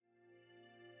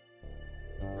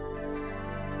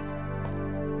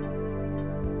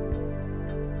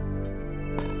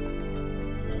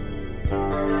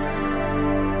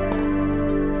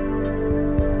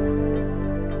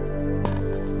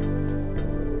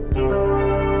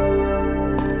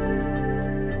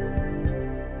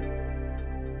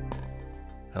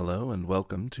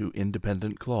welcome to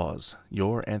Independent Clause,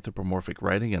 your anthropomorphic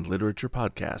writing and literature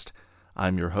podcast.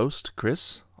 I'm your host,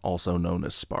 Chris, also known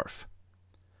as Sparf.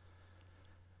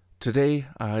 Today,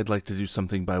 I'd like to do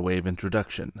something by way of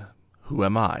introduction. Who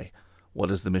am I? What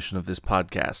is the mission of this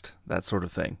podcast? That sort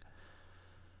of thing.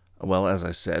 Well, as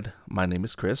I said, my name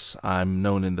is Chris. I'm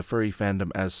known in the furry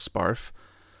fandom as Sparf.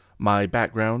 My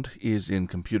background is in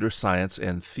computer science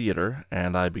and theater,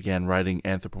 and I began writing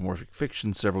anthropomorphic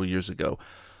fiction several years ago.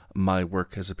 My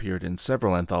work has appeared in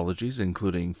several anthologies,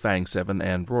 including Fang 7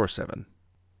 and Roar 7.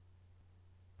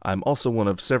 I'm also one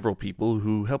of several people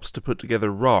who helps to put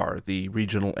together RAR, the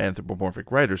Regional Anthropomorphic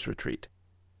Writers Retreat.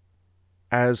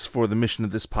 As for the mission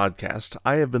of this podcast,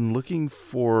 I have been looking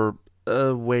for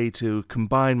a way to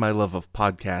combine my love of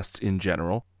podcasts in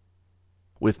general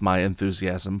with my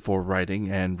enthusiasm for writing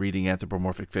and reading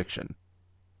anthropomorphic fiction.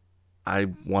 I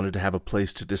wanted to have a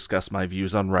place to discuss my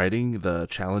views on writing, the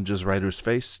challenges writers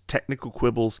face, technical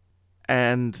quibbles,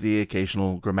 and the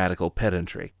occasional grammatical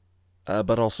pedantry.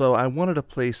 But also, I wanted a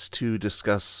place to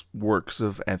discuss works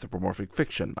of anthropomorphic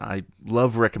fiction. I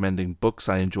love recommending books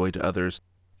I enjoy to others,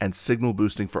 and signal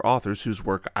boosting for authors whose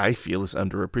work I feel is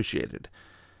underappreciated.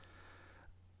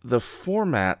 The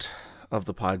format of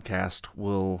the podcast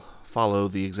will follow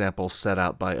the example set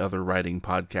out by other writing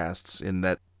podcasts in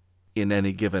that in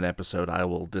any given episode I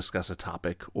will discuss a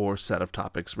topic or set of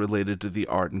topics related to the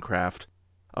art and craft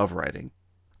of writing.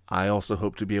 I also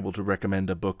hope to be able to recommend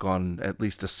a book on at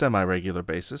least a semi-regular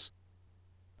basis.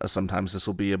 Sometimes this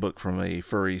will be a book from a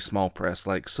furry small press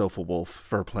like Sofa Wolf,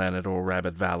 Fur Planet, or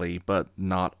Rabbit Valley, but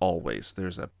not always.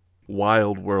 There's a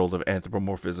wild world of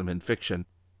anthropomorphism in fiction,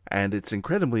 and it's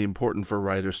incredibly important for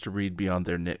writers to read beyond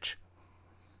their niche.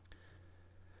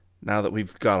 Now that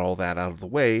we've got all that out of the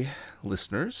way,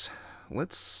 listeners,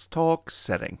 let's talk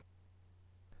setting.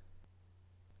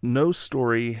 No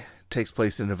story takes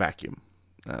place in a vacuum.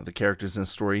 The characters in a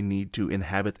story need to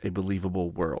inhabit a believable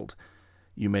world.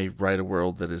 You may write a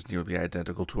world that is nearly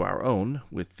identical to our own,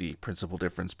 with the principal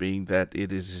difference being that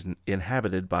it is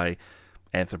inhabited by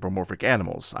anthropomorphic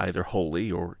animals, either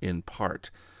wholly or in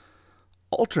part.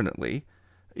 Alternately,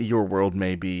 your world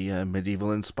may be a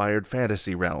medieval-inspired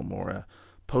fantasy realm, or a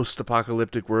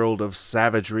post-apocalyptic world of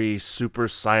savagery, super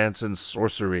science, and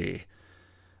sorcery.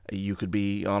 You could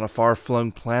be on a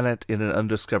far-flung planet in an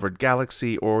undiscovered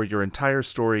galaxy, or your entire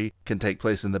story can take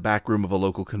place in the back room of a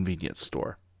local convenience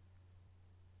store.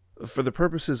 For the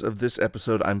purposes of this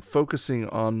episode, I'm focusing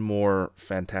on more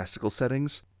fantastical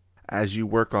settings. As you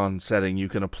work on setting, you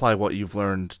can apply what you've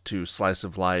learned to slice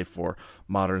of life or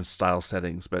modern-style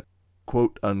settings, but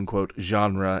quote-unquote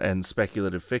genre and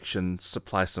speculative fiction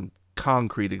supply some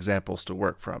concrete examples to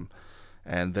work from,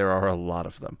 and there are a lot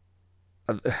of them.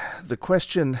 The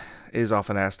question is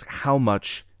often asked, how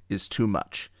much is too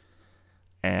much?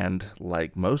 And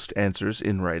like most answers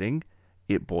in writing,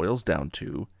 it boils down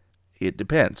to, it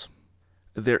depends.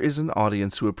 There is an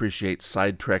audience who appreciates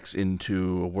side treks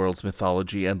into a world's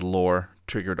mythology and lore,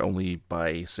 triggered only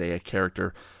by, say, a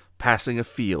character passing a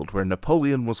field where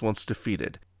Napoleon was once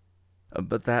defeated.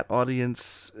 But that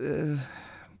audience,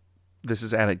 this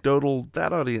is anecdotal,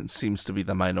 that audience seems to be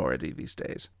the minority these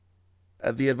days.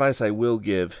 The advice I will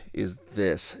give is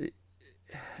this.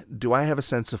 Do I have a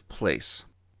sense of place?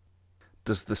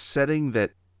 Does the setting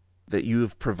that you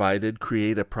have provided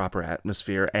create a proper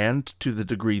atmosphere, and to the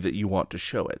degree that you want to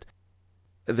show it?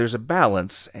 There's a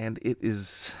balance, and it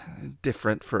is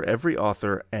different for every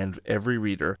author and every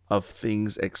reader, of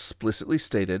things explicitly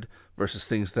stated versus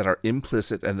things that are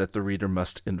implicit and that the reader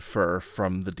must infer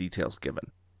from the details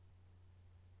given.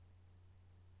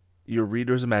 Your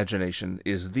reader's imagination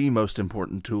is the most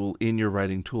important tool in your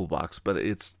writing toolbox, but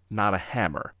it's not a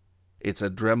hammer. It's a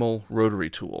Dremel rotary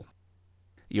tool.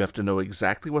 You have to know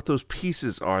exactly what those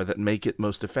pieces are that make it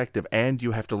most effective, and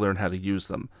you have to learn how to use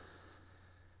them.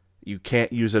 You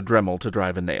can't use a Dremel to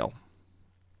drive a nail.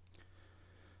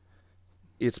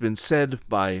 It's been said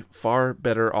by far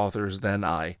better authors than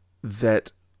I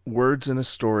that words in a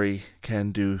story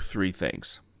can do three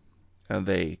things.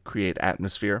 They create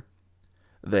atmosphere,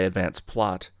 they advance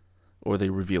plot, or they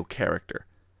reveal character.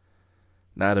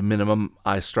 Now, at a minimum,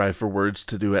 I strive for words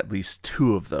to do at least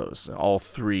two of those, all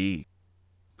three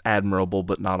admirable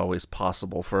but not always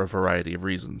possible for a variety of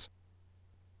reasons.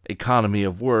 Economy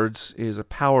of words is a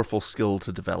powerful skill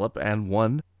to develop, and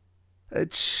one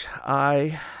which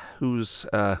whose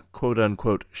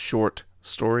quote-unquote short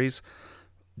stories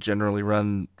generally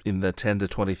run in the 10 to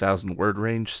 20,000 word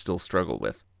range, still struggle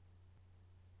with.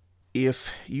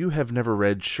 If you have never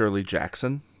read Shirley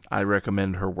Jackson, I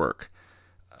recommend her work.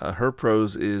 Her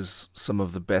prose is some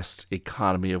of the best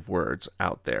economy of words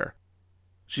out there.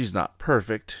 She's not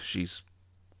perfect. She's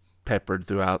peppered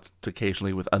throughout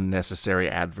occasionally with unnecessary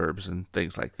adverbs and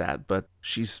things like that, but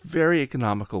she's very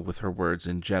economical with her words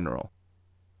in general.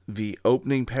 The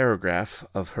opening paragraph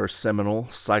of her seminal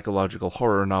psychological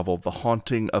horror novel, The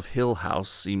Haunting of Hill House,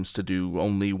 seems to do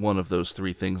only one of those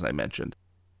three things I mentioned.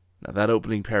 Now, that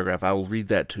opening paragraph, I will read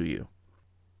that to you.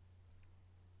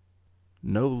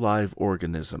 No live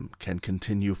organism can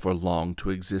continue for long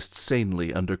to exist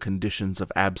sanely under conditions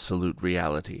of absolute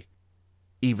reality.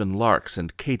 Even larks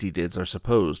and katydids are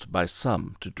supposed by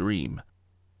some to dream.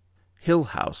 Hill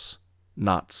House,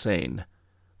 not sane,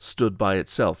 stood by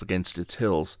itself against its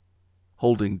hills,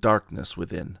 holding darkness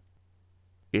within.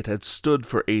 It had stood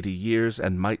for 80 years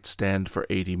and might stand for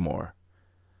 80 more.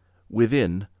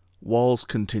 Within, walls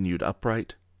continued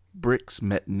upright, bricks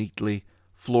met neatly,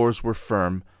 floors were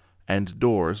firm, and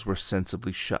doors were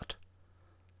sensibly shut.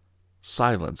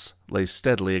 Silence lay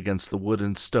steadily against the wood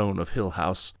and stone of Hill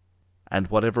House, and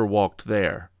whatever walked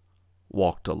there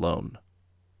walked alone.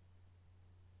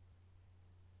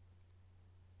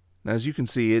 Now, as you can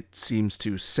see, it seems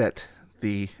to set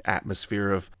the atmosphere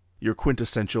of your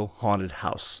quintessential haunted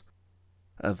house.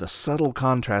 The subtle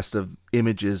contrast of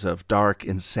images of dark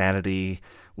insanity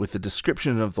with the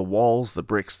description of the walls, the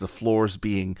bricks, the floors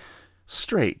being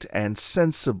straight and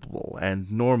sensible and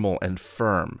normal and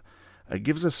firm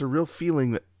gives us a real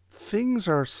feeling that things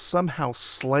are somehow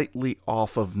slightly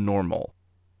off of normal,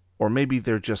 or maybe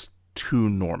they're just too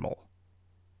normal.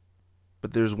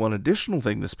 But there's one additional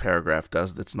thing this paragraph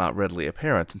does that's not readily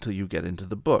apparent until you get into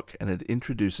the book, and it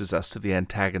introduces us to the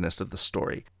antagonist of the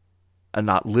story.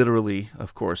 Not literally,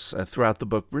 of course. Throughout the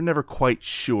book, we're never quite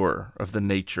sure of the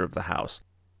nature of the house.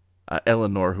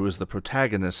 Eleanor, who is the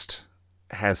protagonist,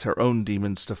 has her own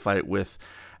demons to fight with,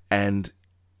 and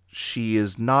she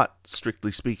is not,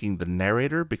 strictly speaking, the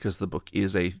narrator, because the book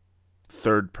is a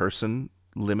third-person,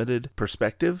 limited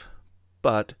perspective,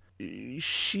 but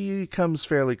she comes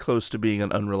fairly close to being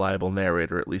an unreliable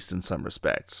narrator, at least in some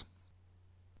respects.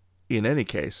 In any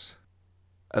case,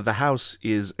 the house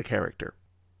is a character.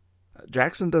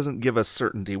 Jackson doesn't give us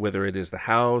certainty whether it is the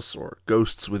house or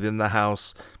ghosts within the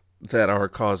house that are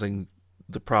causing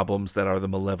the problems that are the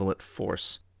malevolent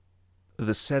force.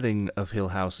 The setting of Hill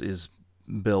House is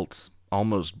built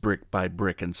almost brick by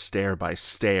brick and stair by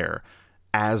stair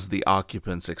as the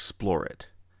occupants explore it.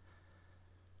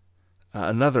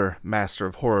 Another master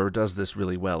of horror does this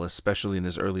really well, especially in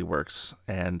his early works,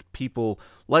 and people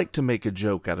like to make a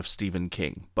joke out of Stephen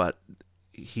King, but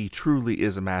he truly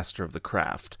is a master of the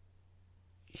craft.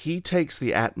 He takes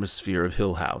the atmosphere of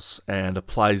Hill House and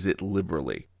applies it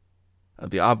liberally.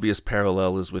 The obvious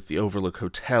parallel is with the Overlook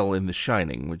Hotel in The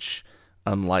Shining, which,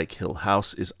 unlike Hill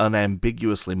House, is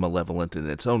unambiguously malevolent in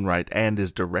its own right and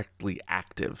is directly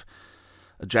active.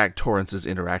 Jack Torrance's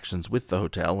interactions with the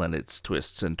hotel and its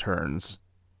twists and turns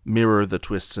mirror the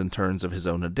twists and turns of his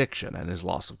own addiction and his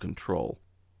loss of control.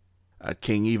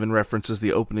 King even references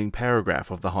the opening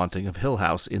paragraph of The Haunting of Hill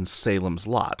House in Salem's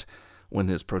Lot, when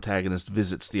his protagonist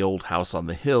visits the old house on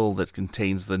the hill that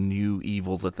contains the new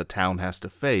evil that the town has to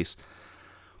face.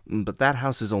 But that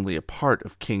house is only a part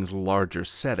of King's larger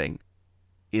setting.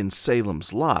 In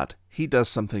Salem's Lot, he does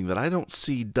something that I don't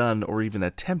see done or even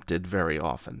attempted very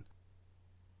often.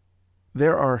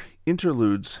 There are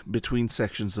interludes between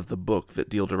sections of the book that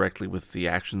deal directly with the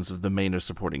actions of the main or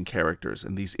supporting characters,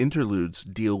 and these interludes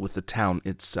deal with the town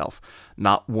itself.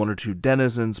 Not one or two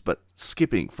denizens, but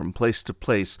skipping from place to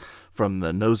place, from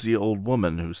the nosy old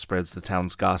woman who spreads the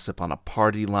town's gossip on a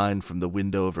party line from the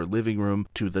window of her living room,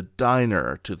 to the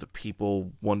diner, to the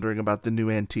people wondering about the new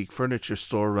antique furniture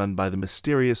store run by the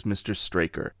mysterious Mr.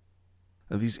 Straker.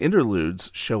 These interludes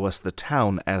show us the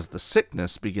town as the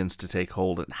sickness begins to take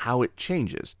hold and how it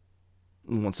changes.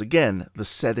 Once again, the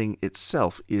setting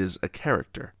itself is a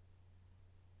character.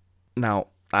 Now,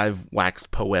 I've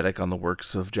waxed poetic on the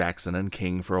works of Jackson and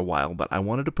King for a while, but I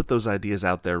wanted to put those ideas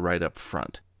out there right up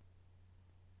front.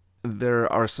 There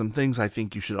are some things I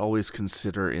think you should always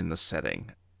consider in the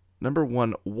setting. Number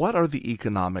one, what are the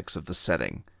economics of the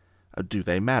setting? Do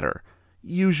they matter?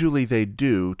 Usually they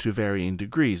do, to varying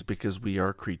degrees, because we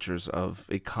are creatures of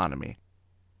economy.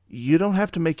 You don't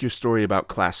have to make your story about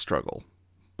class struggle,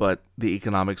 but the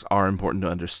economics are important to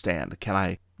understand. Can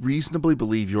I reasonably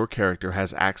believe your character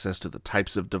has access to the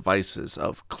types of devices,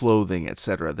 of clothing,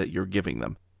 etc. that you're giving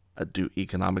them? Do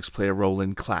economics play a role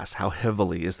in class? How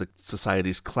heavily is the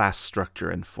society's class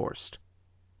structure enforced?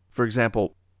 For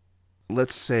example,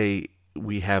 let's say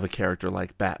we have a character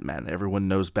like Batman. Everyone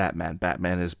knows Batman.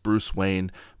 Batman is Bruce Wayne,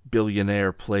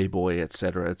 billionaire, playboy,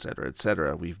 etc., etc.,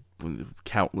 etc. We've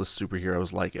countless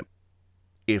superheroes like him.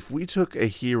 If we took a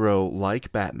hero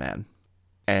like Batman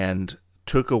and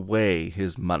took away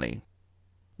his money,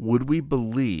 would we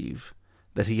believe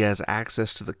that he has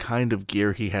access to the kind of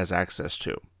gear he has access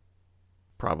to?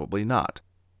 Probably not.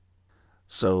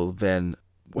 So then,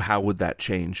 how would that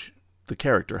change the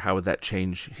character? How would that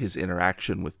change his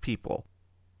interaction with people?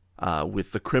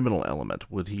 With the criminal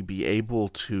element, would he be able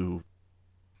to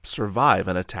survive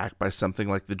an attack by something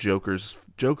like the Joker's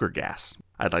Joker gas?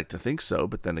 I'd like to think so,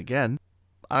 but then again,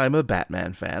 I'm a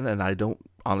Batman fan, and I don't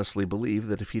honestly believe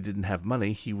that if he didn't have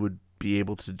money, he would be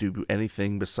able to do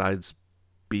anything besides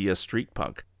be a street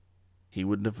punk. He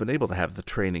wouldn't have been able to have the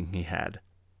training he had.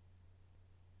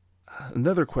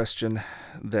 Another question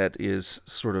that is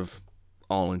sort of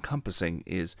all-encompassing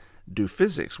is, do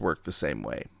physics work the same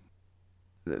way?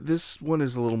 This one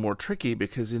is a little more tricky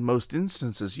because in most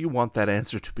instances you want that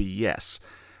answer to be yes,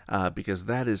 because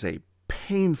that is a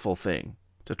painful thing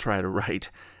to try to write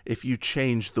if you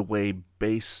change the way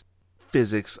base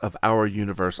physics of our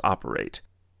universe operate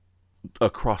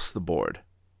across the board.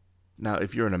 Now,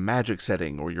 if you're in a magic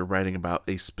setting or you're writing about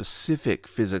a specific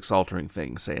physics-altering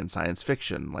thing, say in science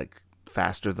fiction, like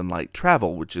faster-than-light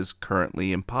travel, which is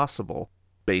currently impossible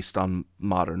based on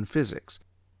modern physics,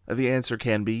 the answer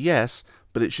can be yes,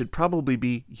 but it should probably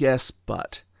be yes,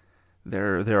 but.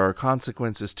 There are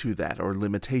consequences to that, or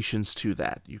limitations to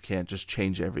that. You can't just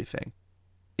change everything.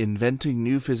 Inventing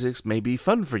new physics may be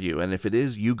fun for you, and if it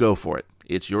is, you go for it.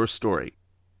 It's your story.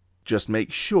 Just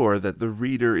make sure that the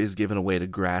reader is given a way to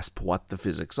grasp what the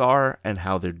physics are and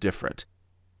how they're different.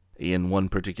 In one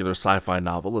particular sci-fi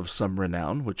novel of some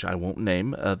renown, which I won't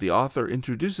name, the author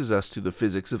introduces us to the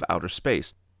physics of outer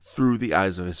space through the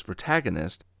eyes of his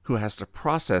protagonist, who has to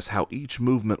process how each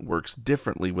movement works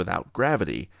differently without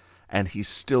gravity, and he's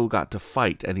still got to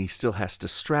fight, and he still has to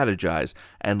strategize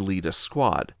and lead a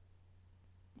squad.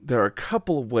 There are a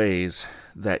couple of ways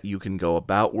that you can go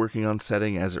about working on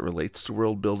setting as it relates to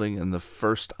world building, and the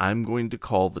first I'm going to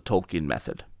call the Tolkien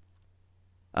method.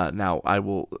 Now, I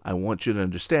want you to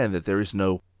understand that there is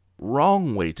no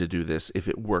wrong way to do this if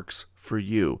it works for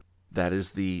you. That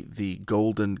is the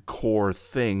golden core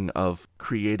thing of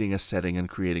creating a setting and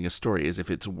creating a story, is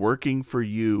if it's working for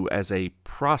you as a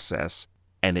process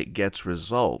and it gets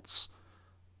results,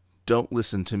 don't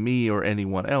listen to me or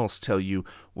anyone else tell you,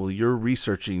 well, you're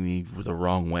researching the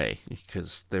wrong way,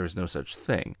 because there is no such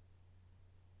thing.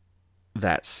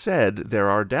 That said, there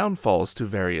are downfalls to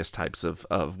various types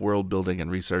of world building and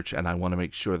research, and I want to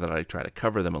make sure that I try to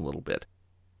cover them a little bit.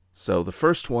 So the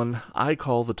first one I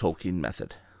call the Tolkien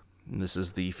method. This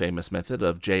is the famous method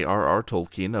of J.R.R.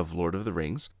 Tolkien of Lord of the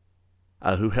Rings,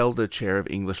 who held a chair of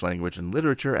English language and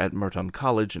literature at Merton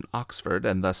College in Oxford,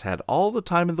 and thus had all the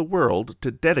time in the world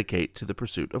to dedicate to the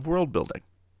pursuit of world building.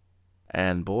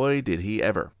 And boy, did he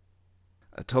ever.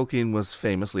 Tolkien was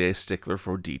famously a stickler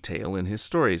for detail in his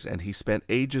stories, and he spent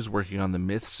ages working on the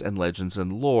myths and legends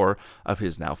and lore of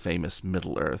his now famous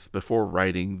Middle-earth before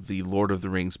writing the Lord of the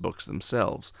Rings books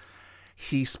themselves.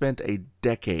 He spent a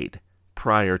decade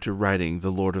prior to writing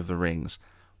the Lord of the Rings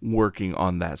working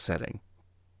on that setting.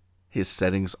 His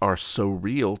settings are so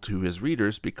real to his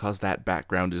readers because that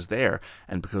background is there,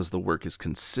 and because the work is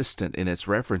consistent in its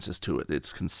references to it.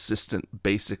 It's consistent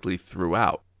basically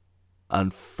throughout.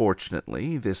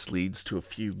 Unfortunately, this leads to a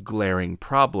few glaring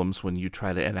problems when you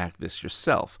try to enact this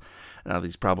yourself. Now,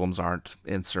 these problems aren't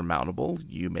insurmountable.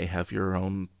 You may have your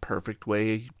own perfect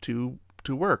way to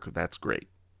work. That's great.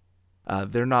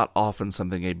 They're not often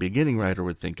something a beginning writer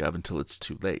would think of until it's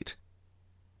too late.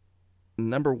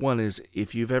 Number one is,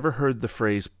 if you've ever heard the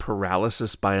phrase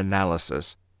paralysis by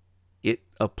analysis, it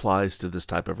applies to this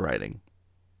type of writing.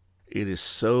 It is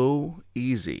so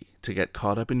easy to get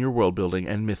caught up in your world building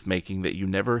and myth making that you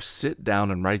never sit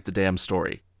down and write the damn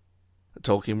story.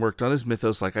 Tolkien worked on his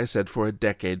mythos, like I said, for a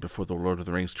decade before the Lord of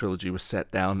the Rings trilogy was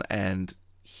set down, and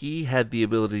he had the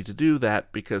ability to do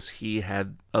that because he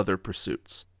had other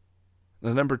pursuits.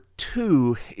 Now, number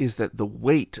two is that the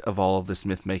weight of all of this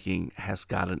myth-making has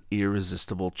got an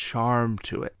irresistible charm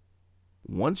to it.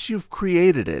 Once you've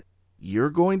created it,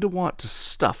 you're going to want to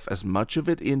stuff as much of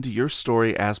it into your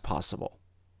story as possible.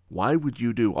 Why would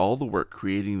you do all the work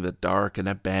creating the dark and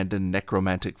abandoned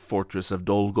necromantic fortress of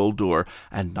Dol Guldur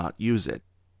and not use it?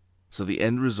 So the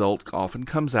end result often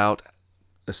comes out,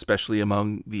 especially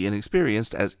among the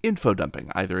inexperienced, as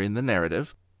info-dumping, either in the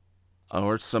narrative,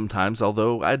 or sometimes,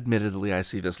 although admittedly I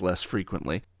see this less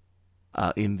frequently,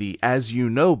 in the "as you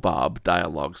know, Bob"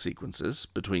 dialogue sequences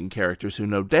between characters who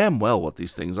know damn well what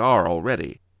these things are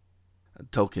already.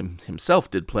 Tolkien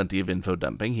himself did plenty of info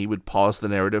dumping. He would pause the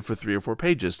narrative for 3 or 4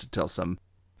 pages to tell some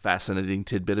fascinating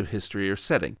tidbit of history or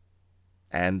setting.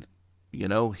 And,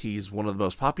 he's one of the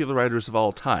most popular writers of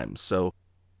all time, so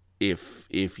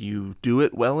If you do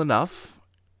it well enough,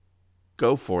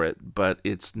 go for it, but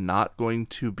it's not going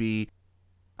to be,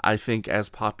 I think, as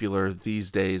popular these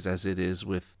days as it is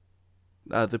with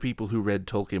the people who read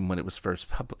Tolkien when it was first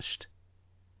published.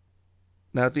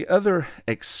 Now, the other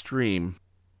extreme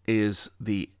is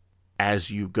the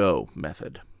as-you-go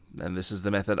method, and this is the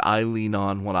method I lean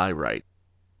on when I write.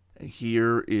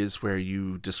 Here is where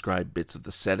you describe bits of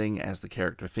the setting as the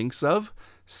character thinks of,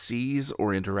 sees, or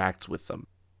interacts with them.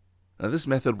 Now, this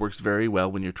method works very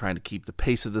well when you're trying to keep the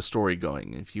pace of the story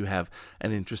going. If you have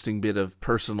an interesting bit of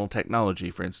personal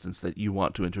technology, for instance, that you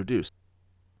want to introduce,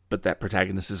 but that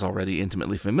protagonist is already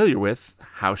intimately familiar with,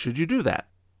 how should you do that?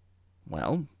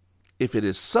 Well, if it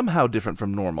is somehow different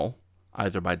from normal,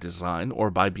 either by design or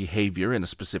by behavior in a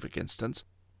specific instance,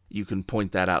 you can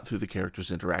point that out through the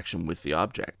character's interaction with the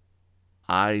object.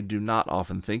 I do not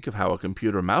often think of how a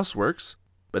computer mouse works,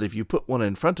 but if you put one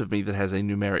in front of me that has a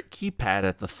numeric keypad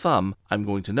at the thumb, I'm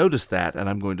going to notice that, and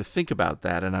I'm going to think about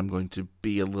that, and I'm going to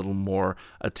be a little more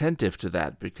attentive to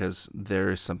that because there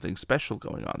is something special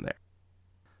going on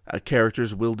there.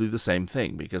 Characters will do the same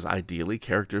thing, because ideally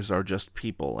characters are just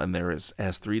people, and they're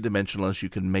as three-dimensional as you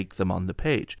can make them on the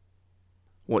page.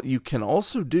 What you can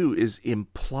also do is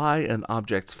imply an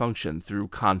object's function through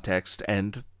context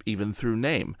and even through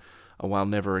name, while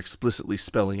never explicitly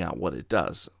spelling out what it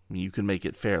does. You can make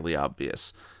it fairly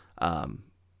obvious,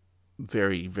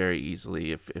 very, very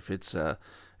easily. If it's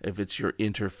your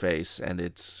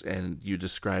interface and you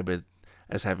describe it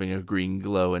as having a green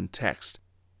glow and text,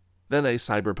 then a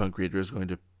cyberpunk reader is going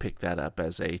to pick that up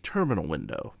as a terminal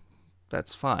window.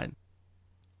 That's fine.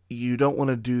 You don't want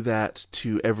to do that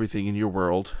to everything in your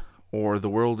world, or the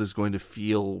world is going to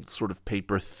feel sort of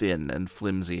paper thin and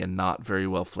flimsy and not very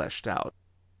well fleshed out.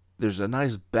 There's a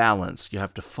nice balance you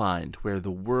have to find where the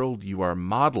world you are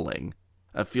modeling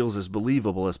feels as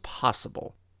believable as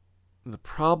possible. The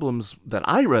problems that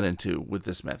I run into with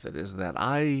this method is that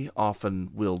I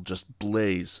often will just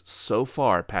blaze so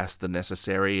far past the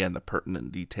necessary and the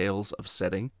pertinent details of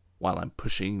setting while I'm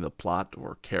pushing the plot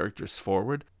or characters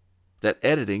forward, that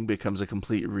editing becomes a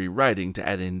complete rewriting to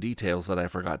add in details that I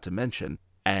forgot to mention,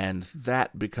 and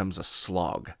that becomes a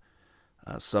slog.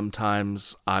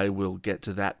 Sometimes I will get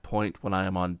to that point when I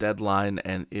am on deadline,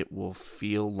 and it will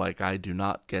feel like I do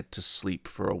not get to sleep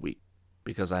for a week,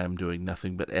 because I am doing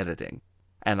nothing but editing.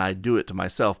 And I do it to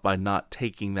myself by not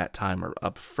taking that time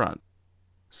up front.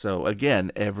 So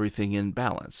again, everything in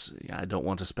balance. I don't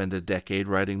want to spend a decade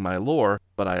writing my lore,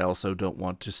 but I also don't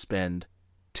want to spend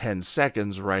 10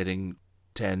 seconds writing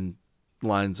 10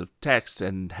 lines of text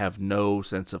and have no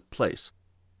sense of place.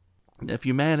 If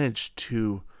you manage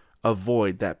to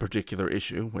avoid that particular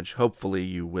issue, which hopefully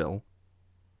you will,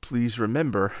 please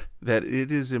remember that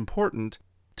it is important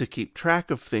to keep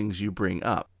track of things you bring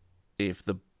up, if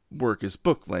the work is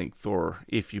book length or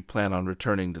if you plan on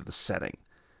returning to the setting.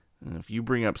 And if you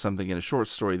bring up something in a short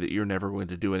story that you're never going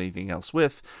to do anything else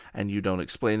with, and you don't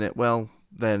explain it, well,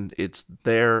 then it's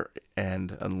there,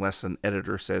 and unless an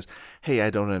editor says, hey,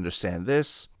 I don't understand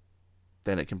this,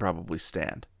 then it can probably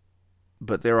stand.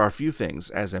 But there are few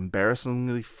things as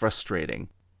embarrassingly frustrating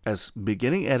as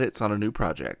beginning edits on a new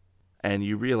project, and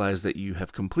you realize that you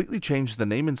have completely changed the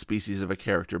name and species of a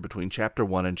character between Chapter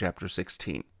 1 and Chapter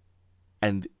 16.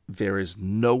 And there is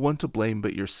no one to blame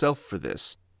but yourself for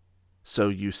this. So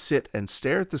you sit and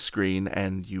stare at the screen,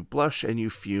 and you blush and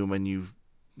you fume and you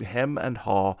hem and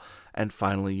haw, and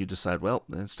finally you decide, well,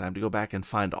 it's time to go back and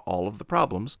find all of the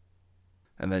problems.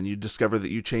 And then you discover that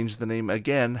you changed the name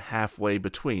again halfway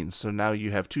between, so now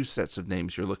you have two sets of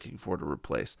names you're looking for to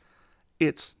replace.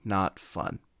 It's not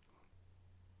fun.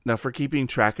 Now, for keeping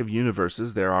track of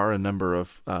universes, there are a number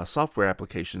of software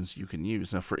applications you can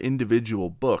use. Now, for individual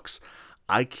books,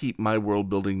 I keep my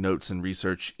world-building notes and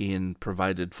research in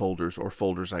provided folders or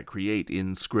folders I create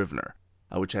in Scrivener,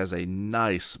 which has a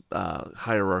nice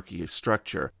hierarchy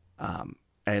structure.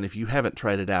 And if you haven't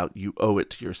tried it out, you owe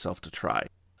it to yourself to try.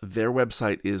 Their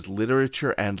website is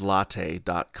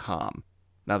literatureandlatte.com.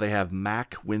 Now, they have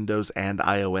Mac, Windows, and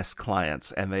iOS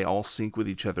clients, and they all sync with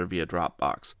each other via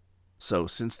Dropbox. So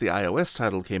since the iOS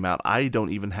title came out, I don't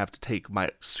even have to take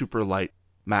my super light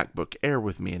MacBook Air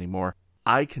with me anymore.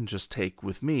 I can just take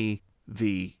with me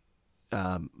the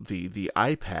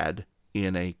iPad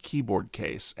in a keyboard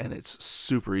case, and it's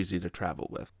super easy to travel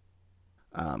with.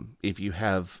 If you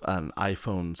have an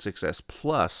iPhone 6s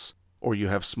Plus, or you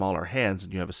have smaller hands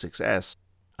and you have a 6S,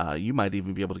 you might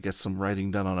even be able to get some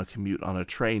writing done on a commute on a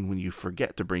train when you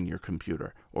forget to bring your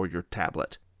computer or your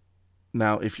tablet.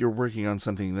 Now, if you're working on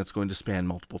something that's going to span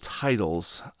multiple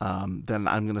titles, then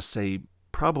I'm going to say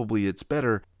probably it's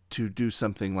better to do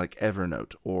something like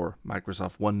Evernote or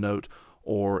Microsoft OneNote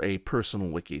or a personal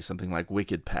wiki, something like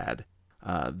WickedPad.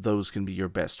 Those can be your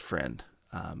best friend.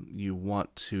 You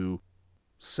want to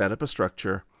set up a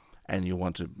structure, and you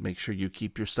want to make sure you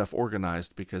keep your stuff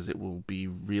organized, because it will be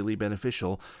really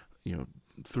beneficial,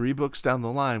 3 books down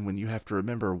the line, when you have to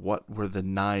remember what were the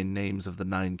 9 names of the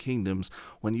 9 kingdoms,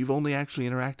 when you've only actually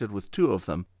interacted with 2 of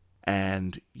them,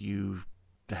 and you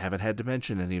haven't had to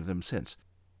mention any of them since.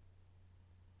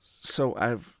 So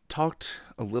I've talked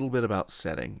a little bit about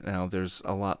setting. Now, there's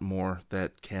a lot more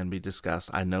that can be discussed.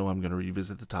 I know I'm going to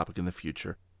revisit the topic in the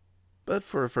future, but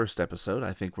for a first episode,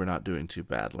 I think we're not doing too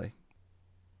badly.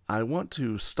 I want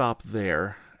to stop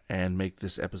there and make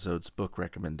this episode's book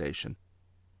recommendation.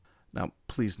 Now,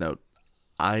 please note,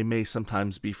 I may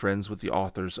sometimes be friends with the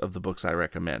authors of the books I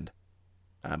recommend,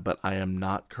 but I am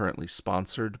not currently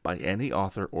sponsored by any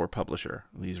author or publisher.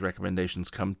 These recommendations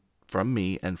come from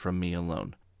me and from me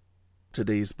alone.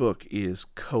 Today's book is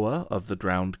Koa of the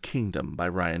Drowned Kingdom by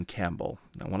Ryan Campbell.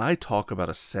 Now, when I talk about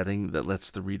a setting that lets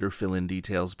the reader fill in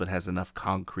details but has enough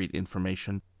concrete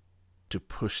information to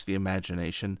push the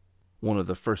imagination, one of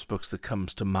the first books that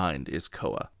comes to mind is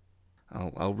Koa.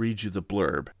 I'll read you the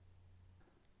blurb.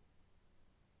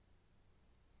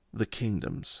 The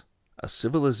Kingdoms, a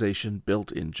civilization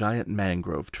built in giant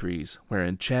mangrove trees, where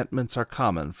enchantments are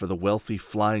common for the wealthy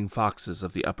flying foxes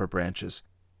of the upper branches.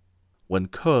 When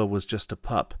Koa was just a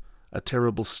pup, a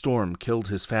terrible storm killed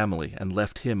his family and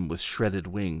left him with shredded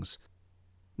wings.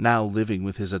 Now living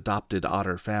with his adopted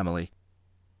otter family,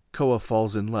 Koa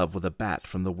falls in love with a bat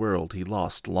from the world he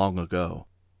lost long ago.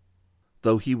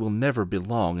 Though he will never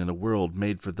belong in a world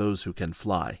made for those who can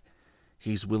fly,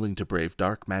 he's willing to brave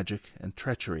dark magic and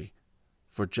treachery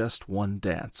for just one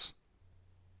dance.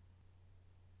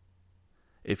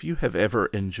 If you have ever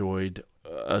enjoyed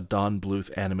a Don Bluth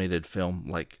animated film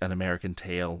like An American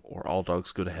Tail or All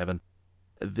Dogs Go to Heaven,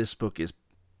 this book is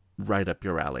right up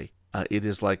your alley. It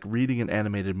is like reading an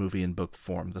animated movie in book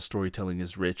form. The storytelling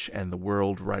is rich and the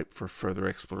world ripe for further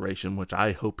exploration, which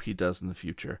I hope he does in the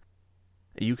future.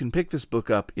 You can pick this book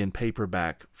up in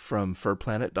paperback from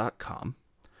furplanet.com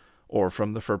or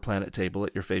from the Fur Planet table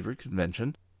at your favorite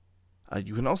convention.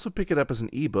 You can also pick it up as an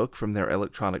ebook from their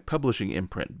electronic publishing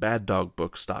imprint,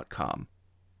 baddogbooks.com.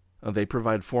 They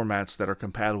provide formats that are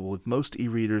compatible with most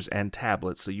e-readers and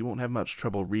tablets, so you won't have much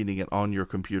trouble reading it on your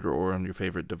computer or on your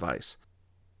favorite device.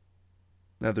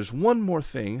 Now, there's one more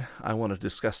thing I want to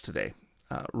discuss today.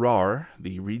 RAR,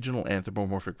 the Regional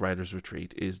Anthropomorphic Writers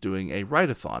Retreat, is doing a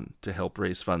write-a-thon to help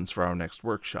raise funds for our next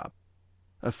workshop.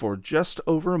 For just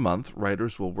over a month,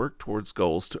 writers will work towards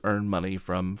goals to earn money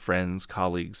from friends,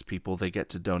 colleagues, people they get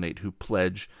to donate who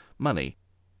pledge money,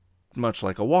 much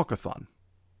like a walkathon.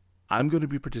 I'm going to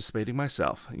be participating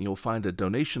myself, and you'll find a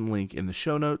donation link in the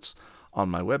show notes, on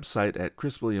my website at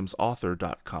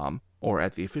chriswilliamsauthor.com, or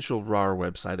at the official RAR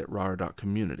website at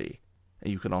rar.community.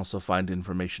 You can also find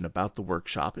information about the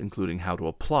workshop, including how to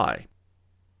apply.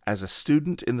 As a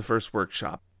student in the first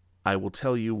workshop, I will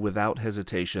tell you without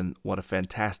hesitation what a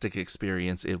fantastic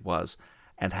experience it was,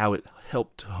 and how it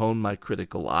helped to hone my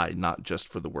critical eye, not just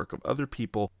for the work of other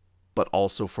people, but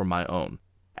also for my own.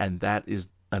 And that is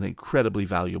an incredibly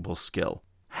valuable skill.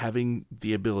 Having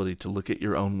the ability to look at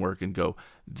your own work and go,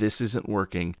 this isn't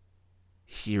working,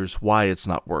 here's why it's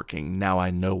not working, now I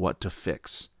know what to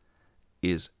fix,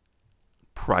 is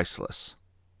priceless.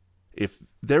 If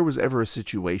there was ever a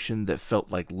situation that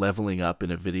felt like leveling up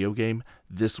in a video game,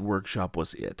 this workshop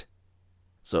was it.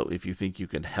 So if you think you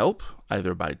can help,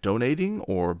 either by donating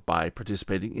or by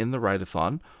participating in the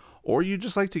write-a-thon, or you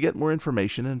just like to get more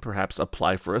information and perhaps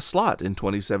apply for a slot in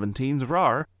 2017's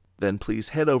RAR, then please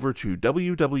head over to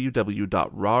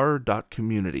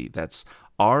www.rar.community. That's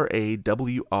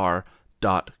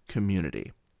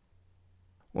RAWR.community.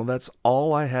 Well, that's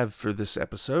all I have for this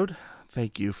episode.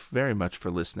 Thank you very much for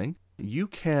listening. You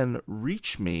can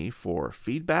reach me for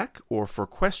feedback or for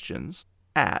questions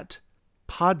at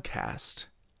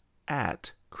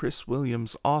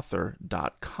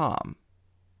podcast@chriswilliamsauthor.com.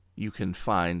 You can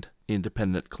find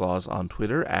Independent Claus on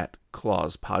Twitter at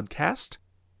ClausPodcast,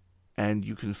 and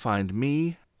you can find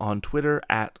me on Twitter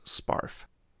at Sparf.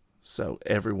 So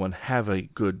everyone have a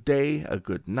good day, a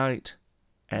good night,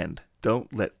 and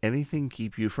don't let anything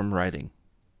keep you from writing.